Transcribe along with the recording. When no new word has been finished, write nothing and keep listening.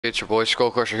It's your boy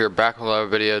Crusher here, back with another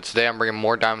video. Today I'm bringing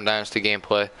more Diamond Dynasty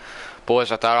gameplay.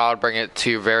 Boys, I thought I would bring it to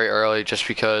you very early just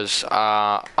because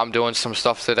I'm doing some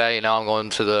stuff today. You know, I'm going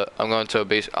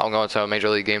to a major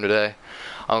league game today.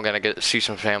 I'm gonna see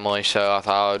some family, so I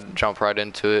thought I would jump right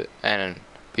into it and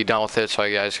be done with it, so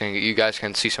you guys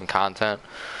can see some content.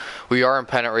 We are in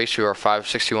pennant race. We are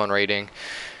 561 rating.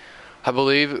 I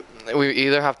believe we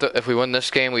either have to, if we win this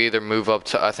game, we either move up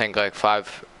to, I think, like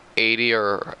 580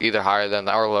 or either higher than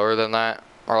that or lower than that,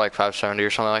 or like 570 or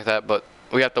something like that. But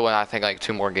we have to win, I think, like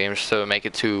 2 more games to make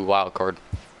it to wild card.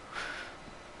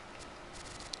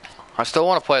 I still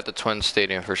want to play at the Twins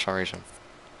Stadium for some reason.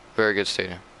 Very good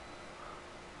stadium.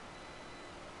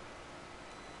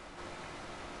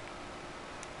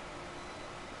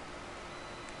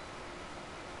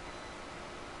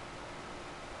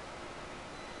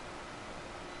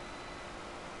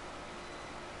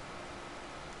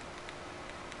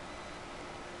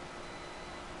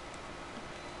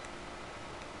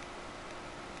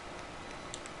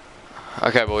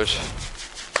 Okay, boys.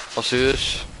 Let's do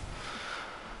this.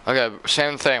 Okay,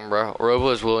 same thing, bro.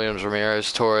 Robles, Williams,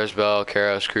 Ramirez, Torres, Bell,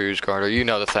 Karras, Cruz, Carter. You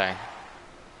know the thing.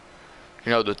 You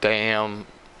know the damn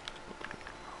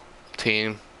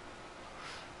team.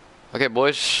 Okay,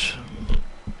 boys.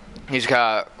 He's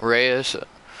got Reyes,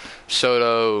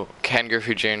 Soto, Ken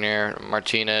Griffey Jr.,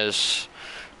 Martinez,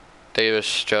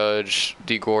 Davis, Judge,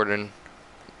 D. Gordon,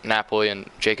 Napoli, and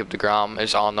Jacob deGrom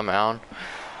is on the mound.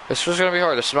 This was gonna be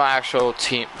hard. This is my actual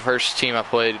team, first team I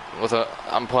played with.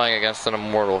 I'm playing against an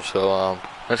immortal, so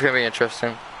it's gonna be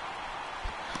interesting.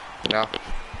 You know.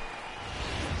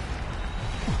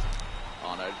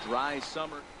 On a dry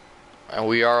summer. And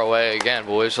we are away again,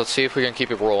 boys. Let's see if we can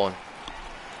keep it rolling.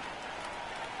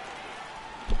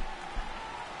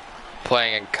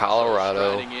 Playing in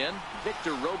Colorado.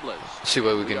 Victor Robles. Let's see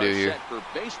what we can do here.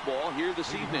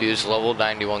 He is level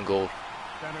 91 gold.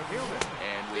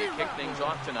 And we kick things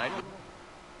off tonight.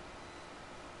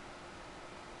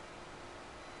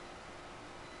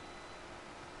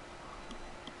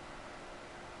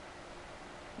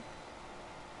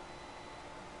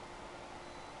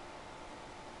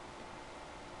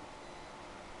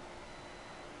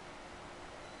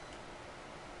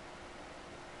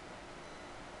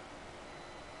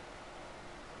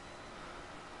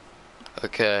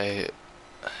 Okay,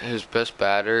 his best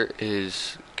batter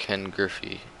is Ken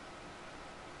Griffey.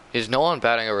 He's no one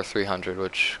batting over 300,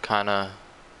 which kinda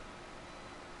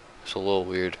is a little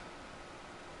weird.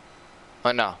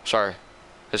 Oh no, sorry.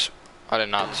 I did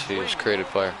not see his creative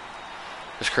player.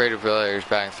 His creative player is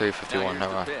batting 351.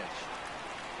 Never mind.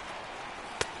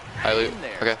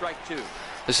 Okay.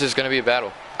 This is gonna be a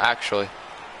battle, actually.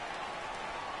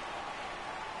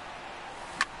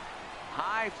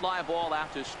 High fly ball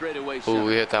out to straightaway. Ooh,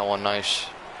 we hit that one nice.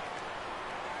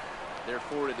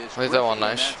 Therefore, it is we hit that one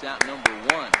nice. That's out number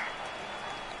 1.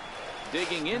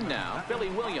 Digging in now, Billy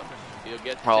Williams. He'll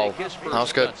get to take his first that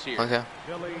was good. Here. Okay.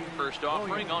 First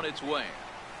offering on its way.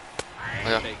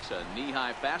 Okay. Makes a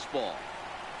knee-high fastball.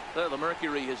 The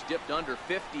mercury has dipped under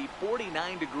 50,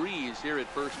 49 degrees here at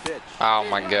first pitch. Oh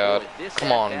my God!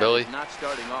 Come on, Billy.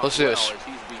 Let's do this.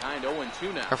 He's behind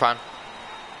 0-2 now. We're fine.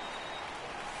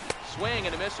 Swing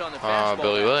and a miss on the fastball.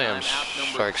 Billy Williams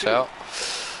strikes out.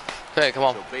 Okay, come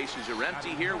on. So bases are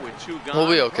empty here with 2 gone. We'll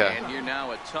be okay. And you're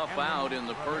now a tough out in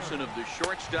the person of the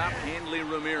shortstop, Hanley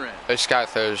Ramirez. This guy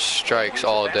throws strikes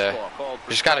all day.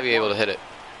 Just got to be able to hit it.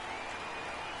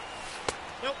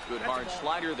 Good hard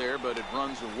slider there, but it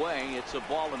runs away. It's a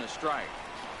ball and a strike.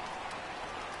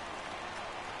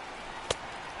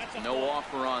 No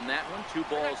offer on that one. 2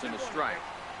 balls and a strike.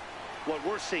 What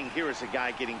we're seeing here is a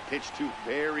guy getting pitched to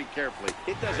very carefully.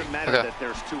 It doesn't matter that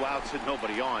there's 2 outs and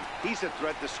nobody on. He's a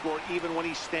threat to score even when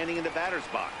he's standing in the batter's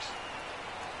box.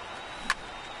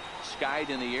 Skied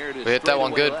in the air to we hit that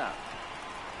one good. Left.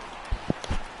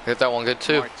 Hit that one good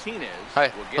too. Martinez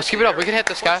hey, let's keep it up. We can hit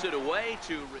this guy. To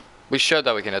we showed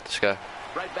that we can hit this guy.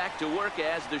 Right back to work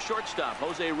as the shortstop.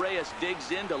 Jose Reyes digs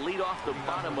in to lead off the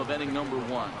bottom of inning number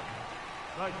 1.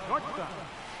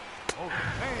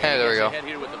 Hey, there we go. Ahead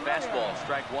here with the fastball,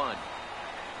 strike 1.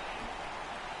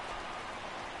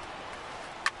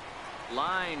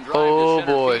 Line drive to center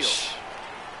boys. Field.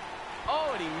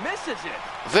 Oh, and he misses it.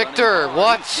 Victor,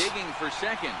 what? Digging for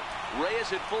second.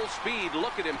 Reyes at full speed.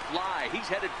 Look at him fly. He's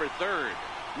headed for third.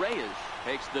 Reyes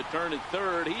takes the turn at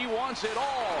third. He wants it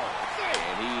all.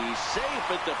 And he's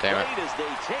safe at the plate as they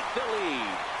take the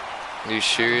lead. Are you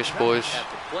serious, boys? At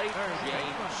the plate,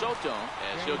 James Soto,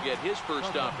 as he'll get his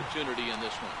first opportunity in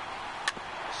this one.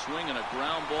 Swinging a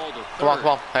ground ball to third. Come on, come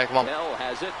on. Hey, come on. Bell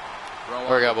has it.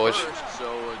 There we go, boys.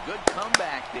 So a good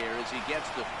comeback there as he gets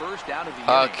the first out of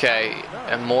the Okay,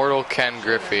 Immortal Ken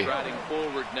Griffey.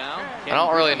 Forward now. I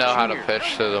don't really know how to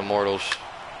pitch to the Immortals.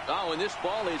 Oh, and this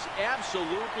ball is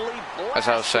absolutely blasted. As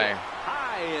I was saying.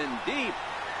 High and deep.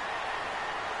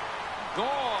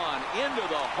 Gone into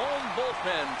the home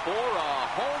bullpen for a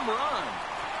home run.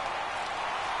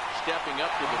 Stepping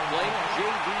up to the plate,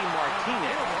 J.D.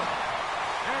 Martinez.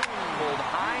 Pulled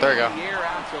high there you in go. the air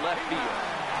out to left field.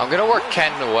 I'm going to work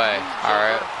Ken away. All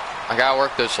right. I got to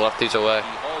work those lefties away. He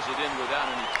hauls it in without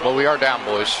any trouble. Well, we are down,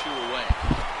 boys.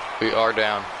 We are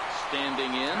down.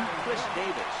 Standing in, Chris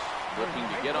Davis, looking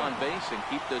to get on base and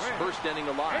keep this first inning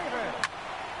alive.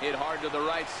 Hit hard to the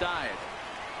right side,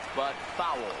 but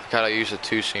foul. Got to use a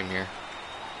two-seam here.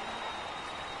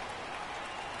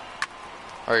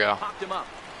 There we go. Popped him up.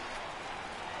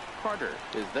 Carter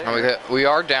is there. And we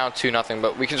are down 2-0,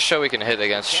 but we can show we can hit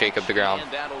against Jacob deGrom.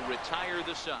 And that'll retire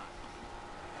the side.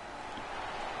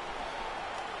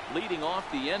 Leading off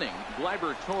the inning,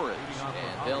 Gleyber Torres,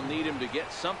 and they'll need him to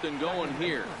get something going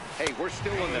here. Hey, we're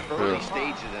still in the early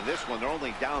stages of this one. They're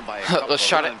only down by a couple Let's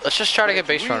just try to get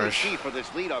base runners. Key for this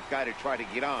leadoff guy to try to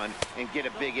get on and get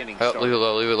a big inning Oh, start. leave it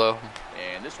low, leave it low.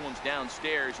 And this one's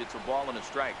downstairs. It's a ball and a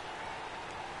strike.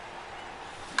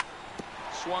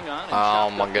 Swung on. And Oh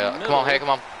my God! Come on, hey, come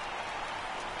on.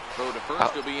 Throw to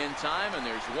first will be in time, and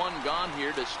there's one gone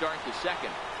here to start the second.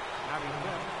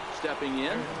 Stepping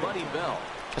in, Buddy Bell.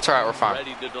 It's all right, we're fine.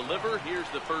 Ready to deliver. Here's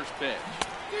the first pitch.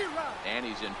 And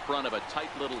he's in front of a tight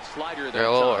little slider there. They're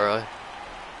a little early.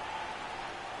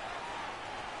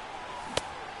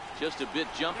 Just a bit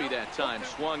jumpy that time.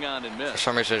 Swung on and missed. For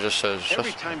some reason, it just says.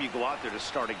 Every time you go out there to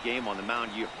start a game on the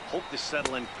mound, you hope to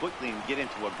settle in quickly and get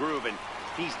into a groove, and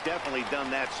he's definitely done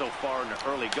that so far in the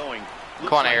early going.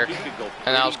 Come on, Eric.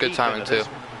 And that was good timing, too.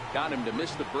 Got him to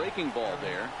miss the breaking ball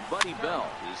there. Buddy Bell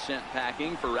is sent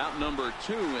packing for out number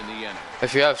 2 in the inning.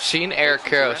 If you have seen Eric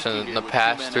Karros in the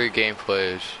past 3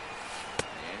 gameplays,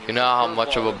 you know how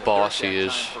much of a boss he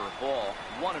is.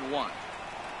 1-1.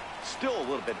 Still a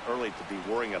little bit early to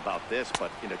be worrying about this,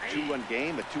 but in a 2-run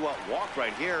game, a 2-out walk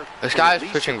right here. This guy is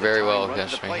pitching very well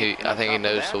against me. I think he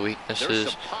knows the weaknesses.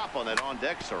 There's some pop on that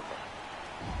on-deck circle.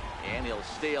 And he'll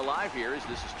stay alive here as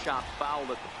this is chopped foul at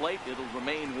the plate. It'll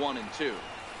remain 1-2.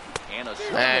 And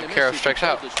Karros strikes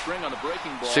out.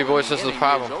 See, boys, this is the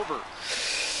problem.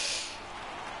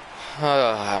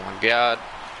 Oh my God!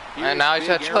 And now he's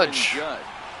at Judge.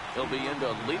 He'll be in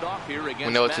to lead off here against.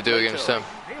 We know what to do against him.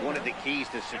 One of the keys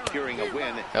to securing a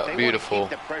win. Oh, they beautiful.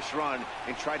 Want to keep the pressure on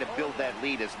and try to build that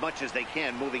lead as much as they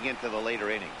can moving into the later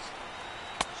innings.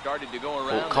 Started to go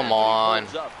around. Oh, come on.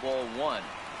 Up, ball 1.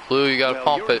 Lou, you gotta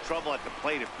pump you're it. In trouble at the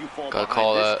plate if you fall Gotta behind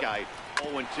call this that. guy.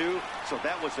 0-2, so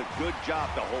that was a good job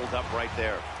to hold up right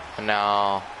there. And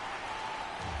now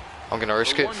I'm gonna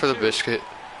risk it for the biscuit.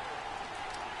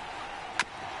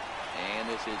 And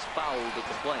this is fouled at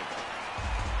the plate.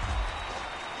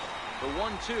 The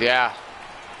 1-2. Yeah.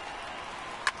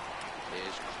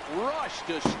 Is crushed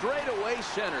to straightaway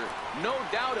center. No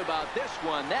doubt about this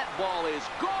one. That ball is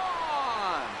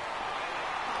gone.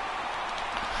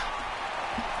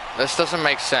 This doesn't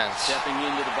make sense. Stepping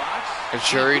into the box. It's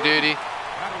jury duty.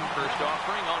 First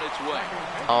offering on its way.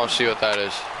 I want to see what that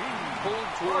is. Pulled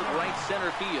toward right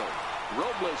center field.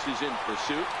 Robles is in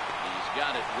pursuit. He's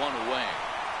got it one away.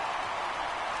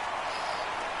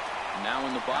 Now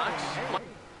in the box.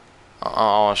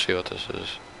 I want to see what this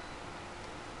is.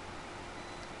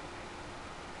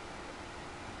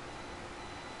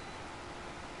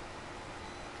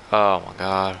 Oh my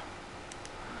God.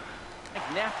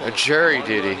 A jury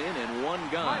duty.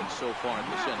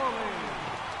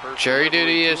 Jury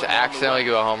duty is accidentally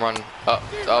go a home run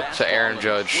up to Aaron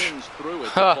Judge.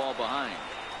 Huh.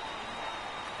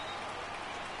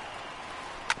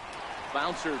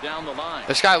 Bouncer down the line.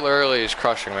 This guy literally is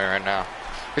crushing me right now.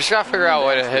 We just gotta figure out a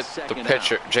way to hit the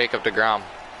pitcher, Jacob deGrom.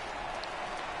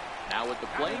 Now at the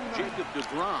plate, Jacob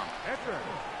deGrom.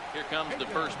 Here comes the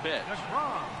first pitch.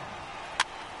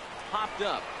 Popped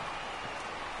up.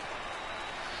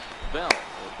 Bell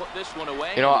will put this one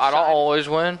away. You know, I don't always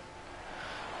win.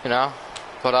 You know,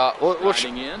 but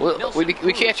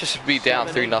we can't just be down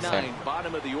 3-0.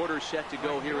 Bottom of the order set to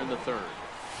go here in the third.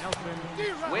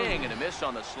 Swing and a miss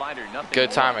on the slider. Nothing.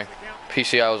 Good timing.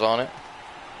 PCI was on it.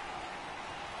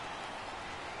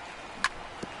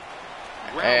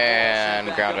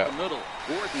 And ground out.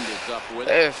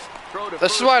 If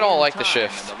this is why I don't like the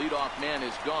shift.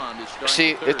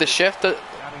 See, if the shift,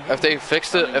 if they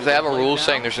fixed it, if they have a rule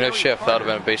saying there's no shift, that would have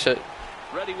been a base hit.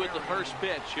 Ready with the first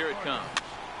pitch. Here it comes.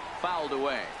 Fouled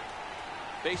away.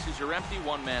 Bases are empty.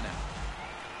 One man out.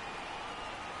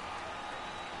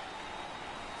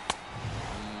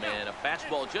 him, and a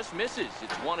fastball just misses.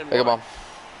 It's 1-1. Take a bomb.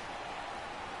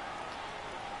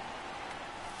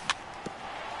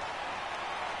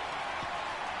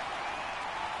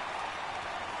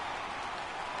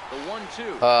 The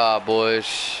 1-2. Ah,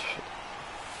 boys.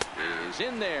 Is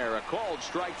in there. A called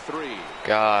strike 3.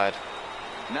 God.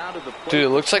 Now to the plate. Dude, it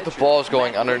looks like the ball is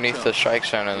going underneath the strike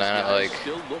zone, and then it like.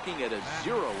 Still looking at a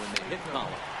 0 in the hit column.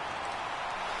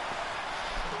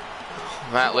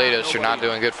 Matt Latos, you're not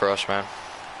doing good for us, man.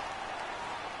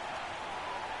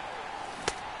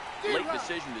 Late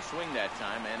decision to swing that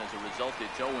time, and as a result,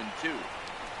 it's 0-2.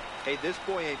 Hey, this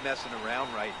boy ain't messing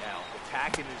around right now.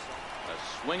 Attacking his. A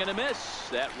swing and a miss.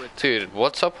 That Dude,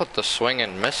 what's up with the swing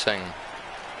and missing?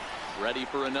 ready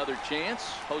for another chance.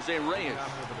 Jose Reyes.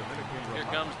 Here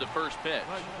comes the first pitch.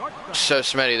 So,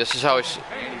 Smitty, this is how we.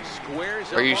 And he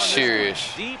squares Are you up on this serious?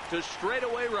 one, deep to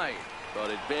straightaway right.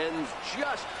 But it bends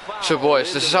just foul. So,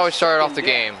 boys, this is how we started off the second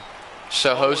game. So,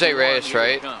 deck. Jose 0-1, Reyes, here it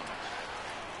right? comes.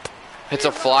 Hits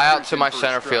a fly out to my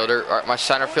center fielder. Or my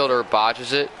center fielder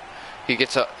botches it. He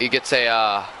gets a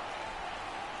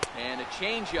And a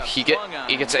changeup he swung on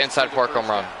gets him an inside for the park first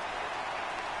home run. out.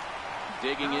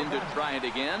 Digging in to try it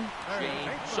again. Shane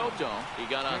Soto. He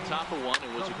got on top of one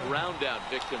and was a ground out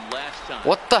victim last time.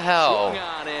 What the hell? Swung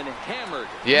on and hammered.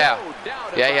 Yeah. No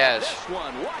doubt Yeah, he about has. this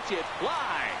one. Watch it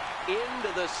fly into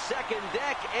the second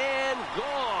deck and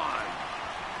gone.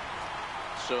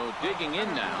 So digging in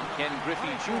now, Ken Griffey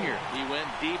Jr. He went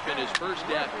deep in his first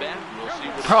at bat. We'll see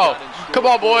what he's Bro, got in store come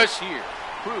on, for us boys. here.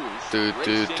 Cruz Dude.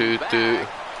 racing back.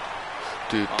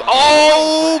 Dude. On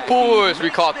Oh, the boys, we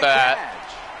makes caught the that. catch.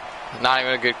 Not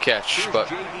even a good catch, Here's but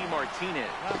JD Martinez.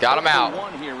 we got him out.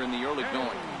 One here in the early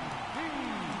going.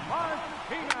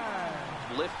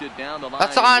 Lifted down the line.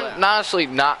 That's left. honestly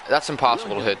not. That's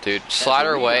impossible to hit, dude.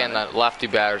 Slider away in the lefty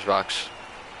batter's box.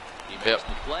 He makes Yep.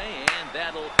 the play, and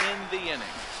that'll end the inning.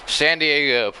 San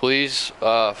Diego, please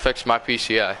fix my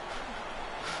PCI.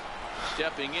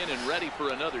 Stepping in and ready for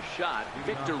another shot,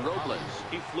 Victor Robles.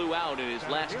 He flew out in his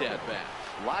last at bat.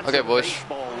 Lots Okay, of boys.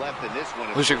 baseball left in this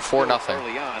one. Losing It's 4-0. still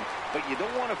early on, but you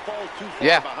don't want to fall too far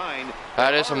Yeah. behind.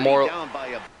 That is Already Immortal. down by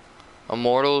a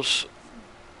Immortals.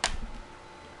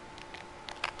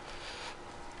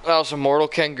 That was Immortal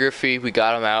Ken Griffey. We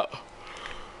got him out.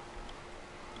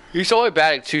 He's only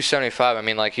batting 275. I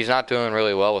mean, like, he's not doing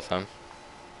really well with him.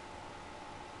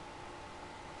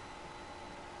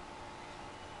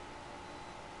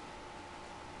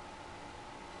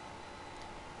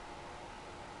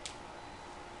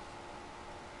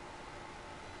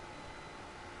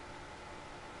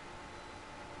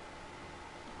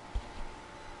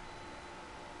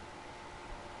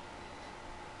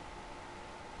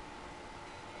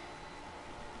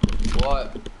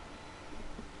 What?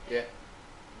 Yeah.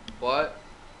 What?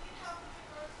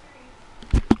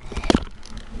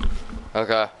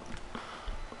 Okay.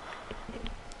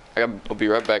 I'll be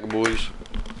right back, boys.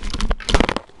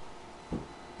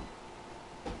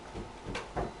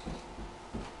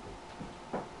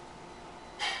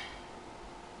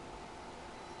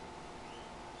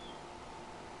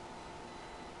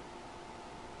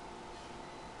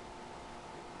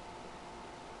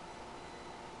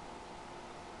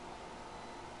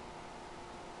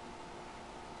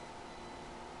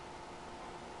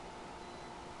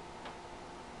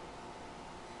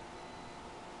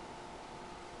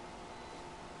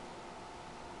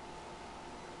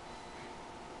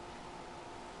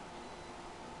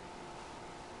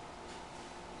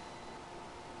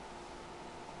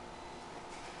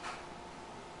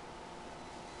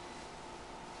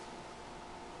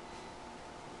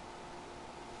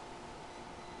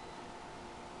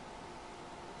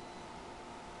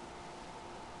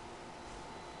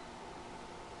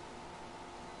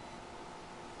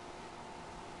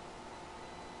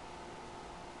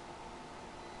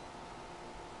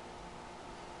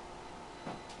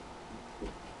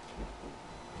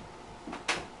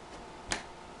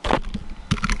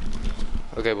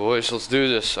 Okay, boys, let's do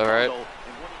this, alright?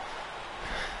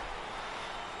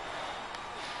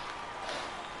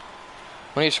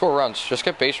 When you score runs, just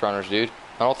get base runners, dude.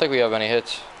 I don't think we have any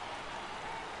hits.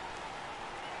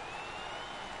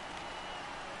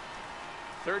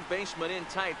 Third baseman in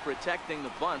tight, protecting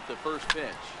the bunt, the first pitch.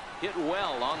 Hit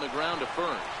well on the ground to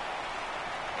first.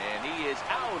 And he is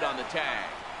out on the tag.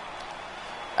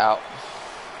 Out.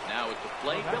 Now at the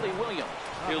plate, Billy Williams.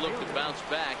 He'll look to bounce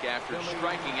back after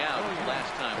striking out his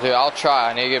last time. Dude, I'll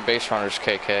try. I need to get base runners,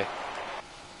 KK.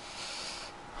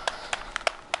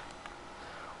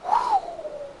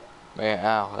 Man,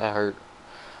 ow, that hurt.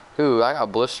 Dude, I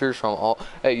got blisters from all.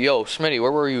 Hey, yo, Smitty,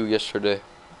 where were you yesterday?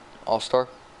 All-Star?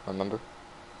 Remember?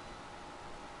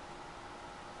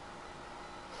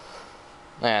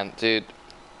 Man, dude.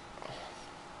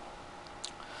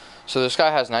 So this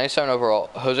guy has 97 overall.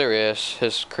 Jose Reyes,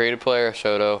 his creative player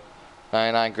Soto,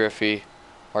 99 Griffey,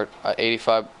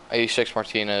 86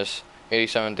 Martinez,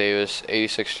 87 Davis,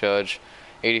 86 Judge,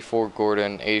 84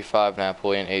 Gordon, 85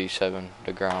 Napoli, and 87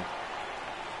 DeGrom.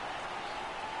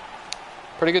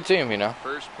 Pretty good team, you know.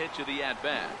 First pitch of the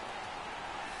at-bat.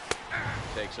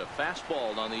 Takes a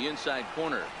fastball on the inside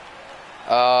corner.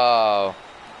 Oh.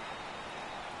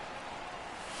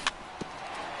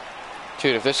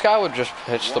 Dude, if this guy would just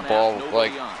pitch the ball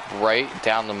like right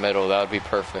down the middle, that would be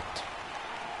perfect.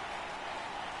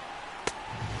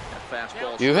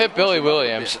 You hit Billy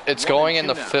Williams. It's going in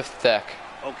the 5th deck.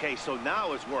 Okay, so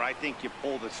now is where I think you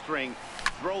pull the string.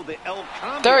 Throw the El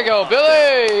Cambio. There we go,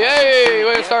 Billy. Yay!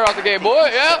 Way to start off the game, boy.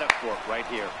 Yeah. Right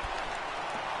here.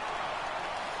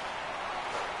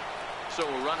 So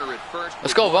a runner at first.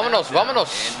 Let's go, vámonos,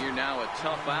 vámonos. And you're now a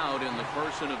tough out in the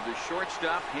person of the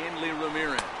shortstop, Hanley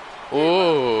Ramirez.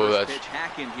 Ooh, that's pitch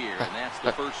hack in here, and that's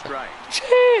the first strike.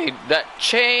 That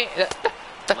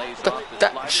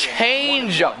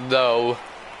change up though.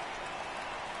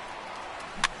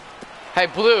 Hey,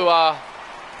 Blue,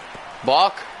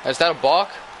 balk? Is that a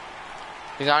balk?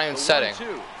 He's not even setting.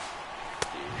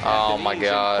 Oh my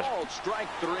God.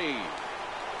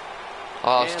 Oh,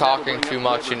 I was talking too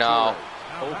much, you know.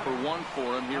 0 for 1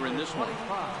 for him here in this one.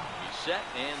 He's set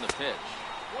and the pitch.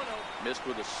 Missed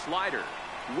with a slider.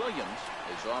 Williams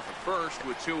is off at first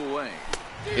with 2 away.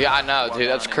 Yeah, I know, dude.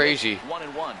 That's crazy.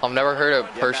 I've never heard a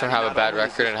person have a bad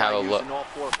record and have a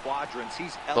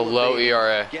low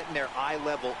ERA. Getting their eye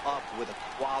level up with a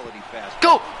quality fastball.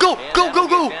 Go, go, go, go,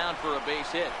 go! Down for a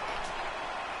base hit.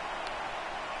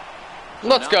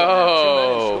 Let's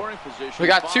go. We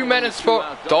got 2 minutes for.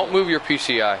 Don't move your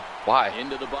PCI. Why?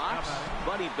 Into the box.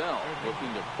 Buddy Bell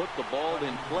looking to put the ball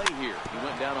in play here. He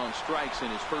went down on strikes in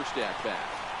his first at bat.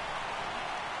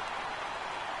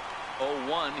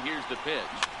 0-1. Here's the pitch.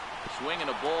 Swing and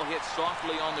a ball hit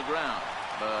softly on the ground.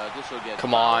 But this will get.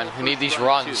 Come on. We need these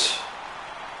runs.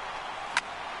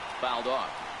 Fouled off.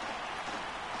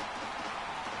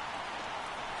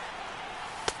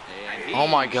 Oh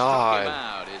my God.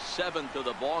 Out his 7th of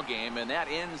the ball game, and that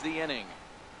ends the inning.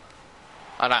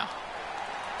 I know.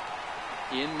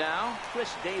 In now,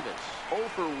 Chris Davis, 0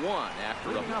 for 1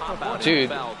 after a pop out.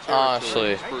 Dude,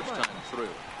 honestly. First time through.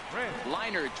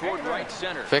 Liner toward right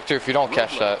center. Victor, if you don't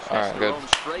catch that, all right, good.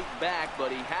 Straight back, but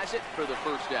he has it for the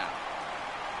first out.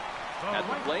 At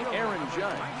the plate, Aaron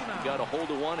Judge got a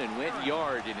hold of one and went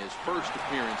yard in his first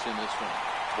appearance in this one.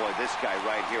 Boy, this guy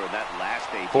right here in that last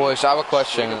day. Boys, I have a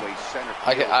question.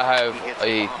 I have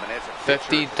a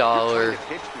 $50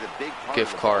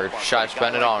 gift card. Should I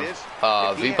spend it on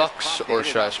V-Bucks or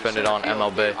should I spend it on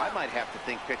MLB? I might have to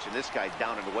think pitching this guy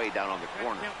down and away down on the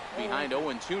corner. Behind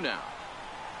 0-2 now.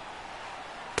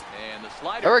 And the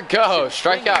slider. There we go.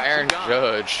 Strike out Aaron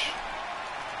Judge.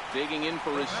 Digging in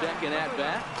for his second at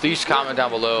bat. Please comment down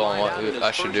below on what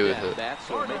I should do with it.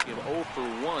 So make him 0 for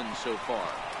 1 so far.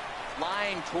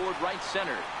 Flying toward right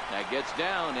center. That gets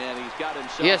down, and he's got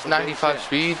himself. He has 95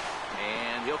 speed.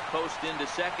 And he'll coast into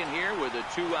second here with a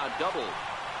 2-out double.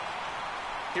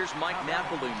 Here's Mike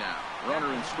Napoli now.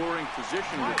 Runner in scoring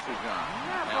position with Sagan.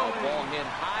 Now a ball hit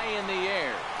high in the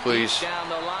air. Please. Down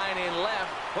the line in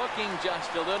left. Hooking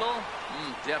just a little.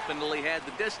 Definitely had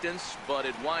the distance, but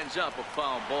it winds up a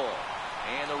foul ball.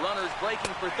 And the runner's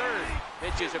breaking for third.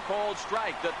 Pitches a cold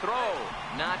strike. The throw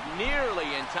not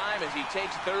nearly in time as he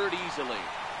takes third easily.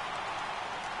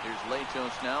 Here's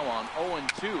Latos now on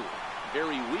 0-2.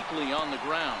 Very weakly on the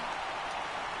ground.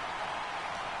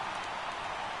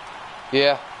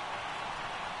 Yeah.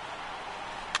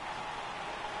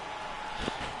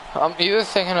 I'm either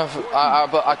thinking of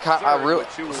but I really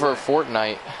for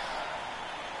Fortnite.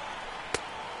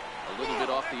 A little bit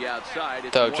off the outside.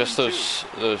 Though just those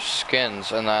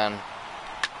skins, and then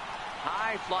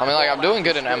I mean, like, I'm doing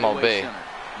good in MLB,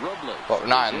 but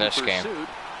not in this game.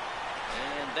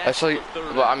 Actually,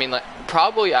 well, I mean, like,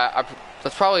 probably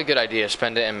that's probably a good idea.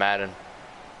 Spend it in Madden.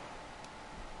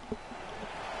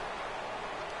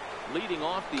 Leading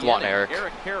off the Come on, Eric.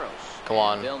 Come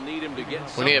on.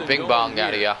 We need a big bong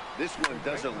out of ya. This one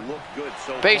doesn't look good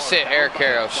so Base hit, Eric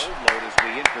Karros.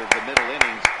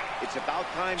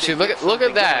 See, look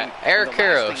at that, Eric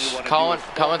Karros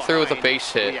coming through with a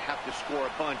base hit. You have to score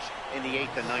a bunch in the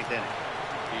 8th and 9th inning.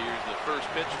 Here's the first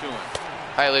pitch to him.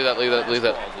 Hey, leave that.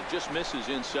 It just misses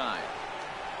inside.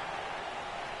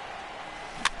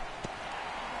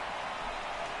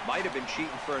 Might have been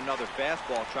cheating for another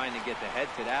fastball, trying to get the head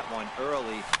to that one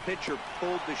early. Pitcher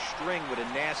pulled the string with a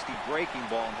nasty breaking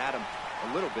ball and had him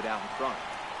a little bit out in front.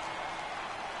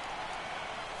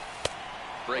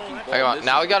 Hang on.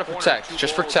 Now we got to protect.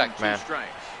 Just protect, man.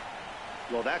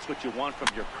 Well, that's what you want from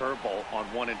your curveball on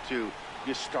 1 and 2.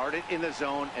 You start it in the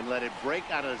zone and let it break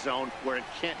out of the zone where it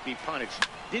can't be punished.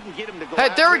 Didn't get him to go. Hey,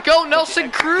 there we go, Nelson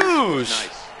Cruz.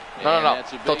 Nice. No.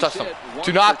 Don't test him.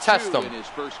 Do not test him.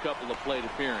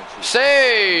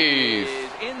 Save.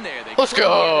 Let's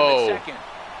go.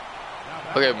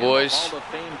 Okay, boys. Hall of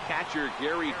Fame catcher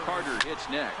Gary Carter hits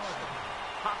next.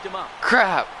 Popped him up.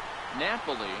 Crap.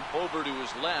 Napoli over to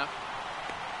his left.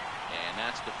 And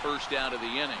that's the first out of the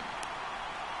inning.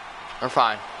 We're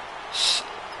fine.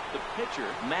 The pitcher,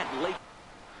 Matt Lake.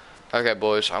 Okay,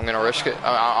 boys. I'm going to risk it.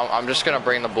 I'm just going to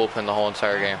bring the bullpen the whole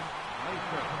entire game.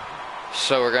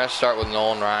 So we're going to start with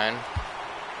Nolan Ryan.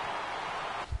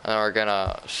 And then we're going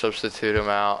to substitute him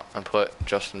out and put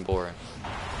Justin Bour in.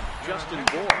 Justin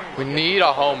Bour. We need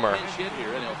a homer. Pinch hit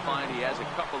here, and he'll find he has a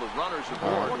couple of runners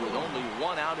aboard with only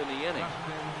 1 out in the inning.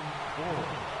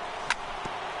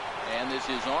 And this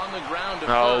is on the ground to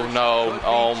first. No.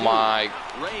 Oh, my.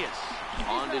 Reyes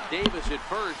on to Davis at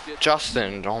first.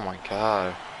 Justin. Oh, my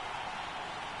God.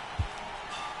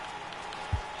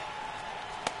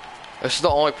 This is the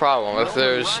only problem. If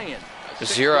there's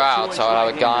 0 outs, I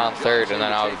would have gone on third, and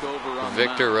then I would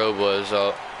Victor Robles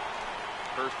up.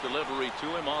 First delivery to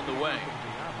him on the way.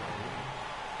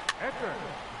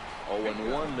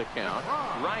 0-1 the count.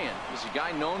 Ryan is a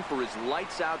guy known for his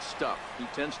lights-out stuff. He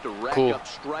tends to rack up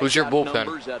strikeout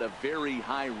numbers at a very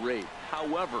high rate.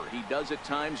 However, he does at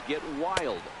times get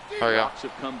wild. Walks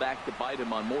have come back to bite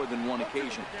him on more than one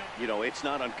occasion. You know, it's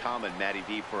not uncommon, Matty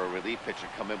D, for a relief pitcher to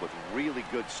come in with really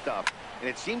good stuff. And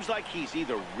it seems like he's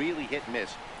either really hit and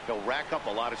miss. He'll rack up a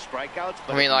lot of strikeouts.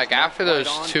 I mean, like, after those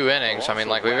 2 innings, I mean,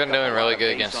 like, we've been doing really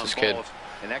good against this kid.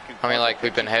 I mean, like,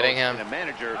 we've been hitting him. And a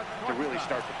manager to really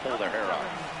start to pull their hair out.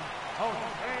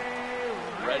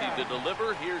 Ready to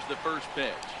deliver. Here's the first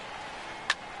pitch.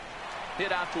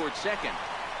 Hit out towards second.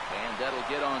 And that'll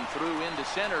get on through into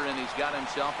center, and he's got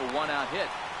himself a 1-out hit.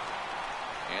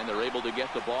 And they're able to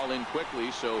get the ball in quickly,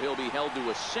 so he'll be held to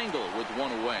a single with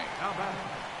 1 away.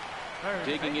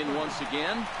 Digging in once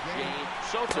again, Jay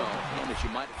Soto. And as you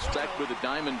might expect with a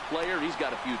diamond player, he's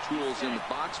got a few tools in the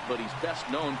box, but he's best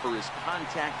known for his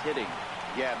contact hitting.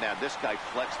 Yeah, man, this guy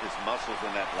flexed his muscles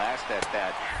in that last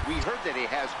at-bat. We heard that he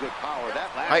has good power.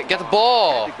 That last all right, get the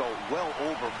ball. Had to go well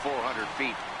over 400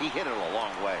 feet. He hit it a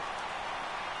long way.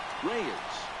 Reyes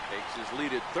takes his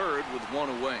lead at third with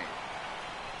 1 away.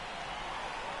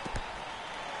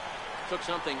 Took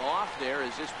something off there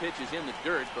as this pitch is in the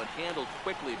dirt, but handled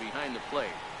quickly behind the plate.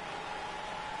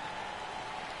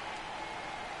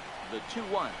 The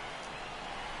 2-1.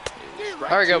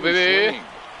 There we go, baby.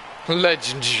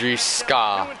 Legendary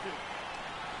ska.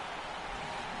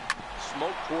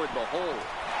 Smoke toward the hole.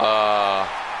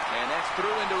 And that's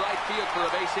through into right field for a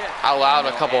base hit. I allowed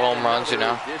a couple home runs, you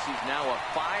know. This is now a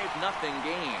 5-0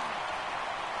 game.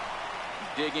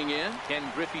 Digging in, Ken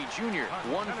Griffey Jr.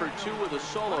 1 for 2 with a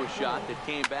solo shot that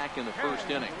came back in the first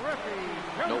inning.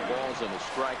 No balls and a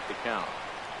strike to count.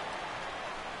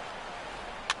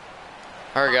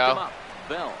 There we go.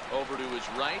 Bell over to his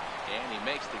right, and he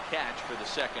makes the catch for the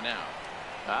 2nd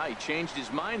out. He changed his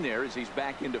mind there as he's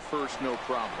back into first, no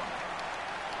problem.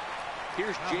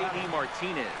 Here's J.D.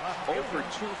 Martinez. 0 for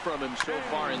 2 from him so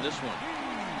far in this one.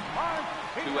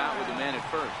 2 out with the man at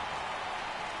first.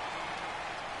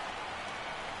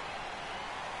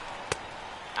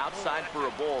 Outside for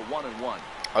a ball, 1-1.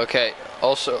 Okay.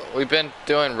 Also, we've been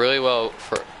doing really well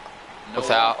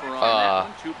without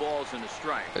 2 balls and a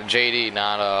strike. JD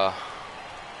not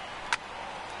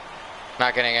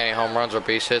getting any home runs or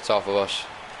base hits off of us.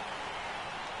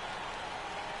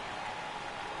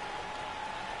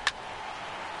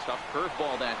 Tough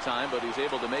curveball that time, but he's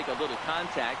able to make a little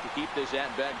contact to keep this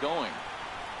at-bat going.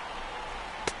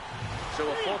 So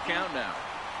a full count now.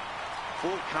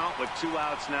 Full count with 2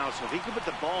 outs now, so if he could put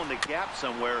the ball in the gap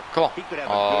somewhere, he could have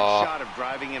a good shot of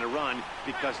driving in a run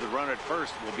because the runner at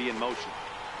first will be in motion.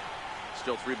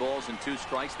 Still 3 balls and 2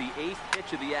 strikes. The 8th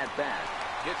pitch of the at-bat.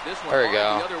 Hit this one the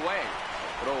other way.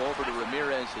 Throw over to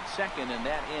Ramirez at second, and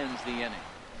that ends the inning.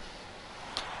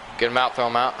 Get him out, throw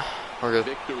him out. We're good.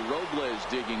 Victor Robles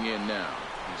digging in now.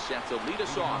 He's set to lead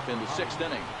us off in the 6th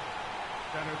inning.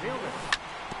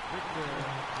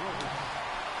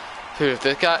 Dude,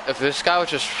 if this guy would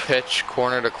just pitch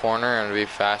corner to corner and be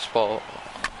fastball,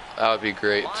 that would be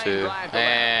great too.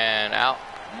 And out.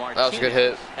 That was a good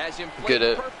hit. Good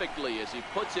hit. Perfectly as he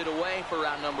puts it away for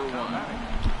out number 1.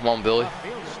 Come on, Billy.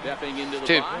 Stepping into the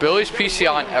dude, Billy's PCI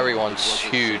on everyone's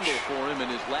huge. For him in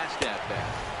his last at-bat.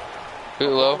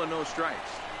 Low. No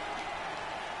strikes.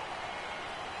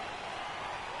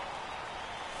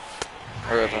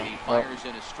 And he fires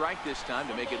in a strike this time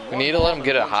to make it we need to let him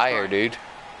get it higher, dude.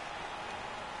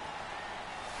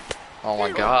 Oh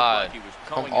my God.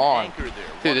 Come on.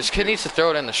 Dude, this kid needs to throw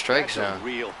it in the strike zone. That's a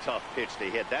real tough pitch to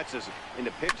hit. That's in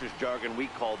the pitcher's jargon, we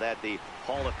call that the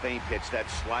Hall of Fame pitch, that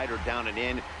slider down and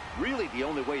in. Really, the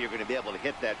only way you're going to be able to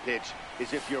hit that pitch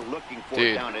is if you're looking for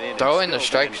it down and in. Throw in the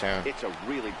strike zone. It's a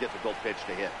really difficult pitch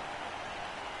to hit.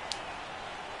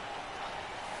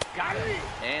 Got it.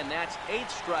 And that's 8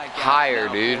 strikeouts higher,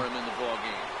 dude. for him in the ball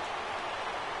game.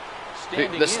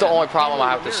 That's the only problem I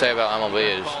have to say about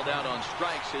MLB is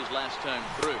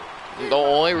the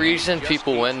only reason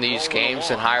people win these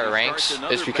games in higher ranks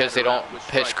is because they don't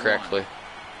pitch correctly.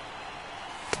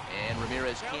 And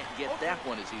Ramirez can't get that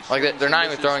one as he's like they're not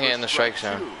even throwing it in the strike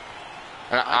zone.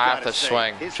 And I have to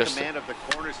swing just to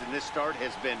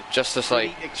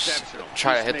like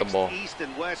try to hit the ball. East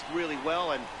and West really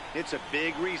well, and it's a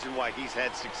big reason why he's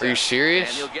had success. Are you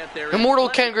serious? Immortal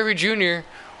Ken Griffey Jr.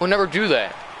 will never do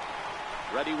that.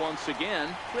 Ready once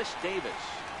again, Chris Davis.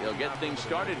 He'll get things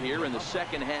started here in the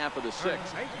second half of the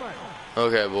 6th.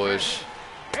 Okay, boys.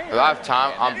 If I have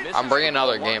time, I'm bringing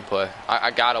another gameplay.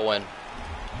 I gotta win.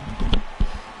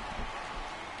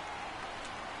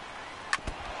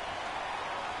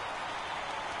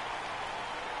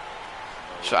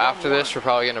 So after this, we're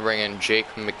probably gonna bring in Jake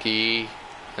McKee,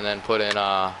 and then put in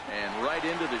and right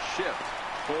into the shift.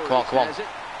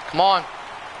 Come on.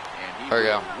 And he there we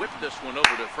go. Whip this one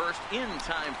over to first in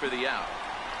time for the out.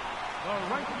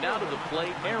 Now to the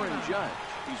plate, Aaron Judge.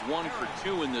 He's 1 for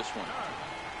 2 in this one.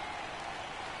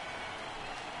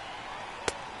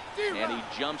 And he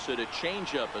jumps at a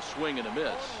changeup, a swing and a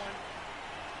miss.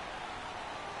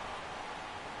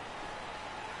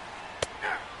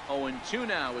 Oh, and 2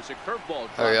 now as a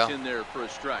curveball drops in there for a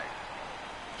strike.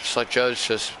 Just let Judge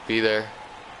just be there.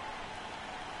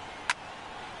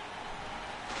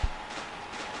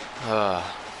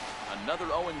 Another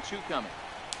 0-2 coming.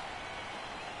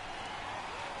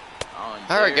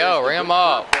 There we go. Ring him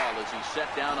up. As he's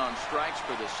set down on strikes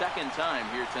for the 2nd time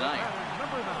here tonight.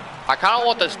 I kind of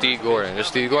want this D. Gordon. This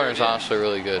D. Gordon is honestly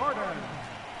really good.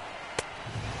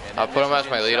 I'll put him as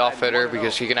my leadoff hitter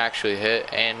because he can actually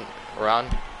hit and run.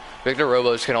 Victor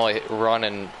Robles can only run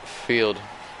and field.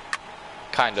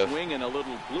 Kind of. Swing and a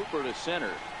little blooper to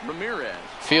center. Ramirez.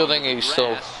 Fielding, he's still.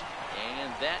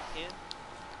 And that in.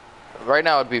 Right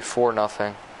now it'd be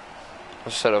 4-0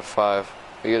 instead of 5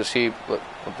 because he let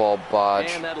the ball bodge.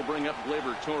 And that'll bring up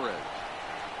Gleyber Torres.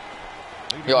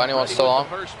 Yo, anyone still on?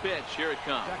 First pitch, here it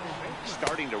comes.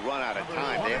 Starting to run out of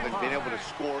time. They haven't been able to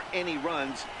score any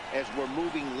runs as we're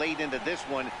moving late into this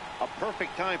one. A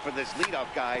perfect time for this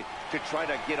leadoff guy to try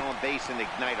to get on base and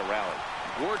ignite a rally.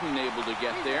 Gordon able to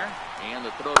get there, and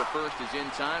the throw to first is in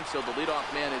time, so the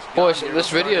leadooff man is. Boys, this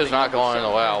video is not going the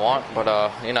way I want, but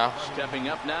you know, stepping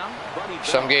up now.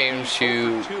 Some games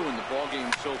you in the ball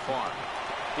game so far.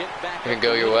 Hit back can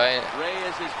go your way.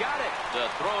 Reyes has got it. The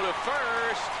throw to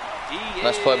first.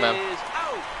 Nice play, man.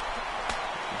 Out.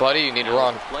 Buddy, you need to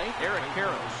run. Eric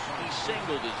Karros. He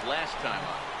singled his last time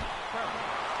up.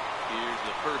 Here's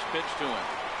the first pitch to him.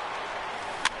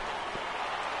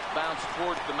 Bounce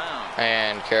towards the mound.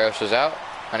 And Karros is out.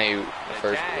 And the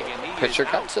first pitcher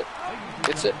cuts it.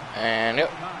 Gets it. And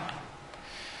yep.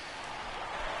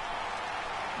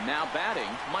 Now batting,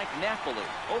 Mike Napoli.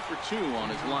 0 for 2 on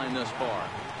his line thus far.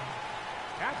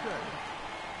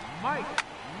 Mike.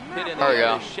 There we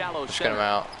go. Just get him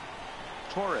out.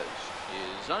 Torres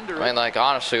is under. I mean, like,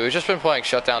 honestly, we've just been playing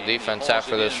shutdown defense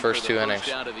after those first 2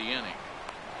 innings.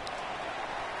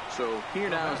 So here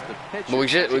now is the pitch. But we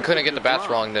couldn't get the bats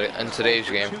wrong in today's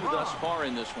game. Thus far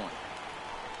in this one.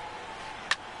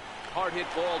 Hard hit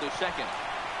ball to second.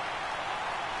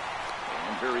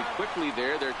 And very quickly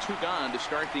there, they're 2 gone to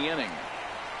start the inning.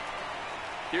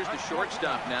 Here's the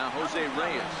shortstop now, Jose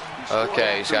Reyes.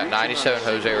 Okay, he's got 97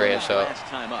 Jose Reyes up. Last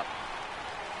time up.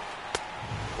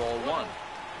 Ball 1.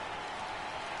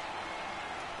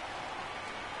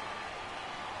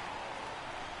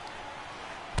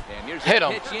 And here's hit the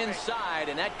him. Pitch inside,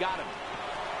 and that got him.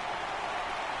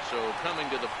 So coming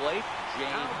to the plate,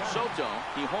 James Soto.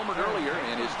 He homered earlier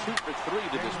and is 2 for 3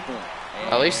 to this point.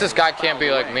 And at least this guy can't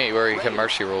be like me, where he can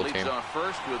mercy roll team. Off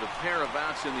first with a pair of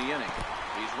outs in the inning.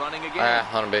 He's running again.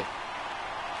 Let him be.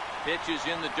 Pitch is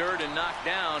in the dirt and knocked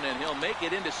down, and he'll make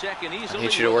it into second easily. I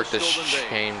need you to work this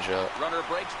change up. Runner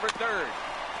breaks for third.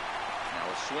 Now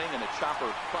a swing and a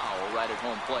chopper foul right at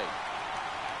home plate.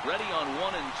 Ready on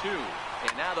 1 and 2.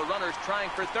 And now the runner's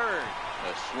trying for third.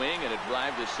 A swing and a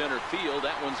drive to center field.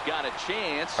 That one's got a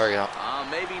chance. There we go.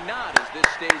 Maybe not, as this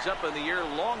stays up in the air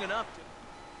long enough.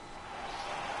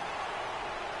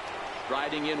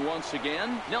 Striding in once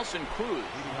again, Nelson Cruz.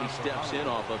 He steps in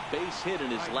off a base hit in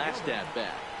his last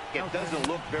at-bat. It doesn't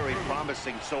look very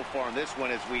promising so far in this one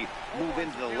as we move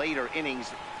into the later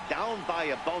innings. Down by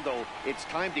a bundle, it's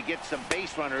time to get some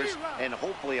base runners and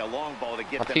hopefully a long ball to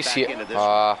get them back into this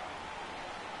one.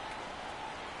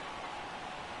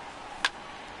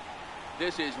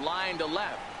 This is line to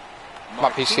left. My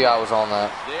PCI was on that.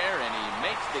 There, and he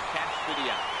makes the catch for the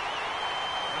out.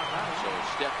 So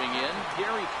stepping in,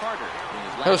 Gary Carter.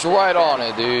 It was right on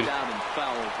it, dude. Down in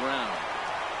foul ground.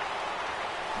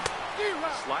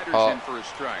 Sliders in for a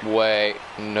strike. Wait,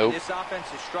 nope. This offense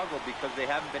has struggled because they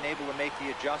haven't been able to make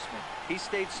the adjustment. He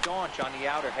stayed staunch on the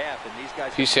outer half, and these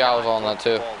guys. PCI was on that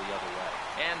too.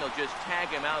 And they'll just tag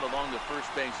him out along the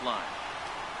first base line.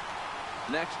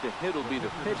 Next to hit will be the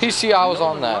pitcher. PCI was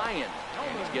on that. Ryan.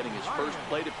 And he's getting his first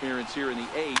plate appearance here in the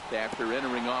 8th after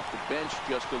entering off the bench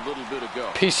just a little bit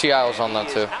ago. PCI was on that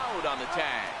too. Out on the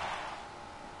tag.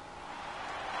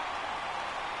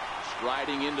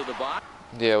 Striding into the box.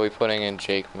 Yeah, we're putting in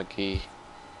Jake McGee.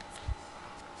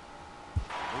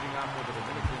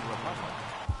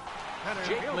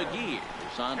 Jake McGee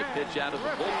is on to pitch out of the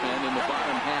bullpen in the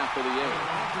bottom half of the 8th.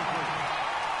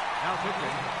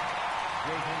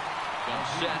 Comes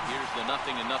set. Here's the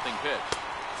 0-0 pitch.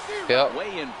 Yep.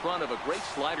 Way in front of a great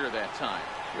slider that time.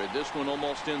 With this one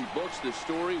almost in the books, the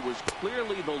story was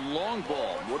clearly the long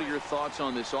ball. What are your thoughts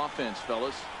on this offense,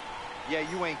 fellas? Yeah,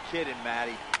 you ain't kidding,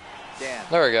 Matty. Dan.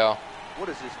 There we go. What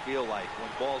does this feel like when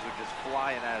balls are just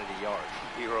flying out of the yard?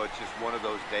 Hero, it's just one of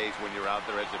those days when you're out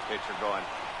there as a pitcher going,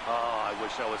 oh, I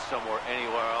wish I was somewhere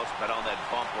anywhere else but on that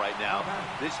bump right now.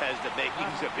 This has the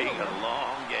makings of being a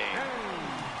long game.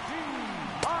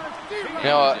 You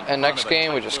know what? And next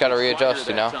game, we just got to readjust,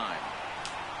 you know?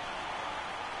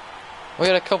 We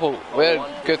had a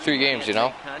good 3 games, you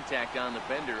know? Contact on the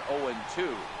bender,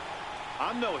 0-2.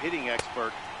 I'm no hitting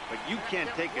expert, but you can't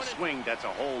take a swing that's a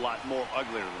whole lot more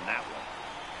uglier than that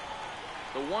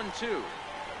one. The 1-2.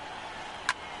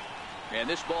 And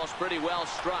this ball's pretty well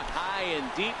struck high and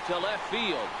deep to left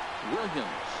field. Williams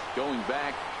going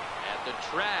back at the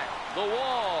track, the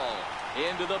wall,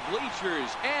 into the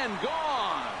bleachers, and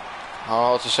gone. I don't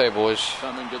know what to say, boys.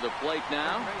 Coming to the plate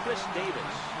now, Chris Davis.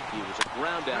 He was a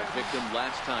ground out victim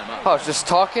last time up. I was just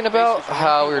talking about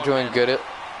how we were doing good at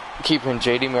keeping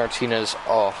JD Martinez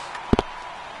off.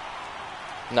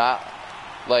 Not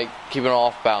like keeping him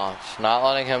off balance. Not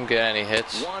letting him get any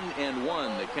hits.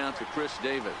 1-1 the count to Chris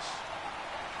Davis.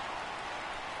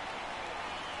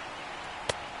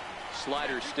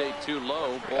 Slider stayed too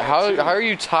low. How are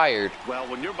you tired? Well,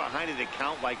 when you're behind an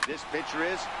account like this pitcher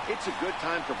is, it's a good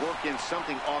time to work in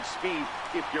something off speed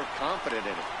if you're confident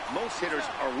in it. Most hitters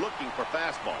are looking for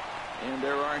fastball. And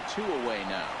there are 2 away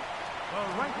now.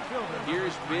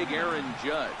 Here's big Aaron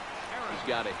Judge. He's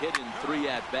got a hit in 3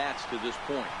 at-bats to this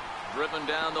point. Driven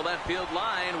down the left field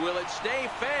line. Will it stay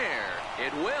fair?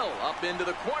 It will. Up into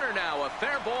the corner now. A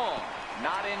fair ball.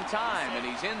 Not in time, and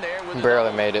he's in there with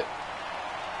Barely made it.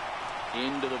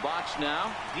 Into the box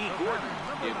now, D. Gordon.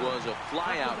 It was a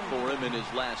flyout for him in his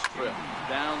last trip.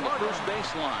 Down the first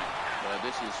baseline.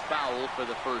 This is foul for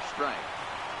the first strike.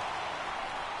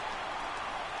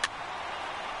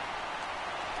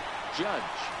 Judge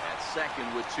at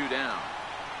second with 2 down.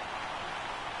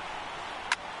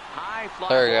 High fly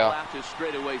There we ball go. out to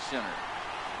straightaway center.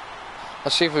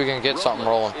 Let's see if we can get something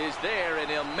rolling Is there, and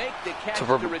he'll make the catch to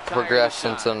to retire progress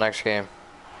this into the time. next game.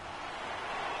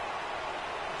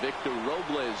 Victor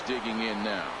Robles digging in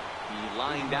now. He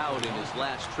lined out in his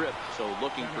last trip, so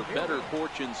looking for better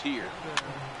fortunes here.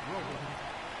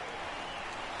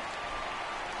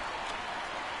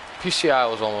 PCI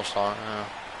was almost on.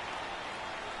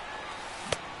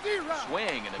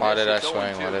 Swing and a Why miss. did I It's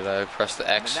swing? 0-2. Why did I press the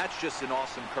X? And that's just an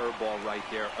awesome curveball right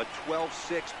there. A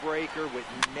 12-6 breaker with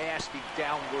nasty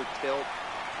downward tilt.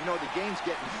 You know, the game's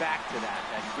getting back to that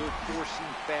good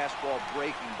four-seam fastball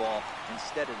breaking ball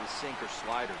instead of the sinker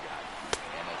slider guy.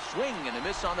 And a swing and a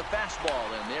miss on the fastball,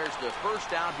 and there's the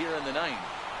first out here in the 9th.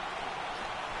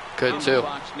 Good In the too.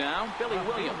 box now, Billy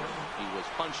Williams. He was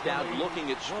punched out looking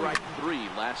at strike 3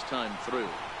 last time through.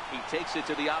 He takes it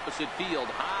to the opposite field,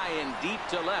 high and deep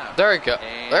to left. There we go.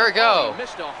 And There we go. He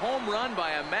missed a home run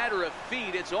by a matter of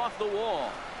feet. It's off the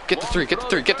wall. Get the 3. Get the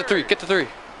 3. Get the 3. Get the 3.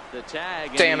 The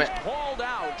tag. Damn and it. he's hauled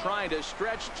out, trying to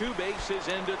stretch 2 bases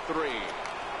into 3.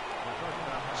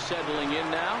 Settling in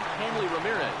now, Hanley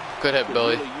Ramirez. Good hit, Could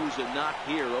Billy. really use a knock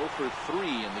here. 0 for 3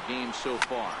 in the game so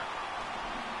far.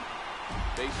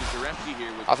 Bases are empty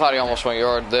here. With I thought he almost went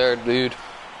yard there, dude.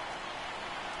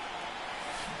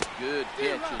 Good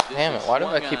pitch. Damn it, why do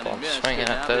I keep on swinging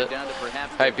at that?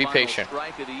 Hey, be patient.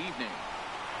 Strike of the evening.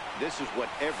 This is what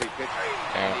every pitcher...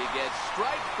 And he gets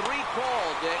strike 3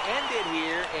 called to end it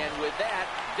here, and with that,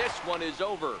 this one is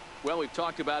over. Well, we've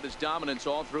talked about his dominance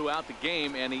all throughout the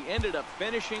game, and he ended up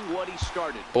finishing what he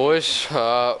started. Boys,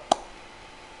 yeah,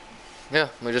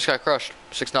 we just got crushed.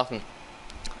 6-0.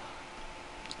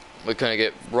 We couldn't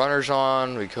get runners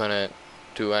on. We couldn't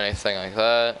do anything like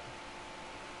that.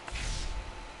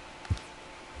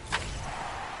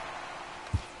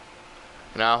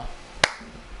 Now,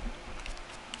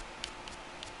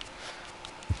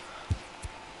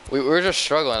 we were just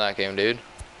struggling that game, dude.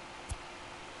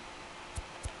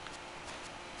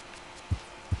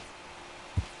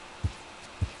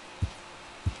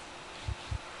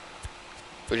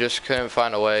 We just couldn't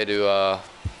find a way to,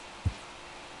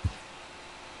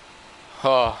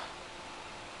 oh.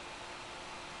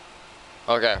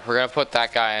 Okay, we're gonna put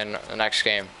that guy in the next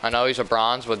game. I know he's a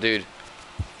bronze, but dude,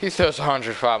 he throws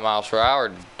 105 miles per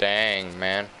hour. Dang,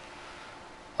 man.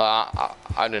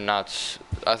 I did not.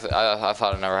 I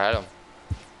thought I never had him.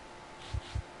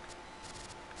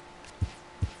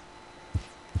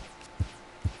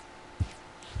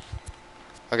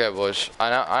 Okay, boys. I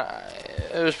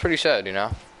know. It was pretty sad, you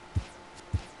know.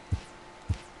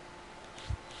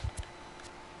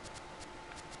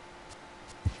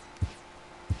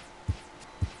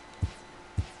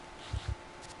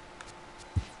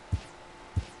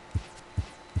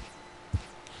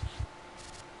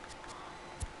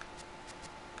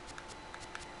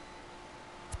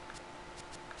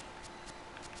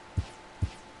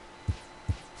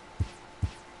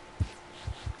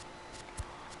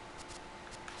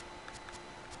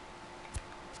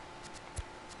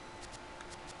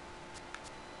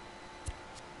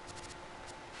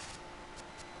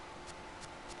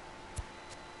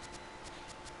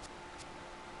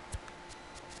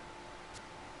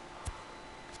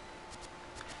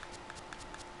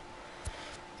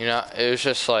 You know, it was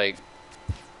just like,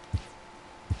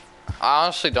 I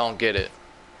honestly don't get it.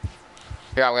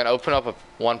 Here, I'm gonna open up a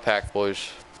 1-pack, boys.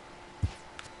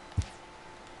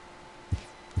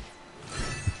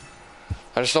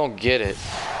 I just don't get it.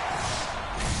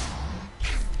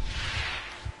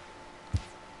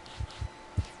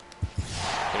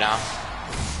 You know?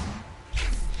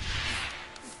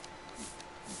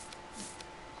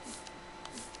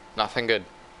 Nothing good.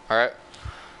 Alright?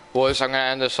 Boys, I'm gonna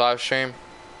end this live stream.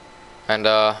 And,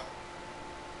 we're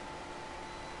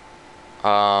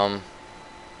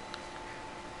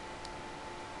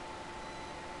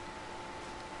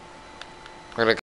gonna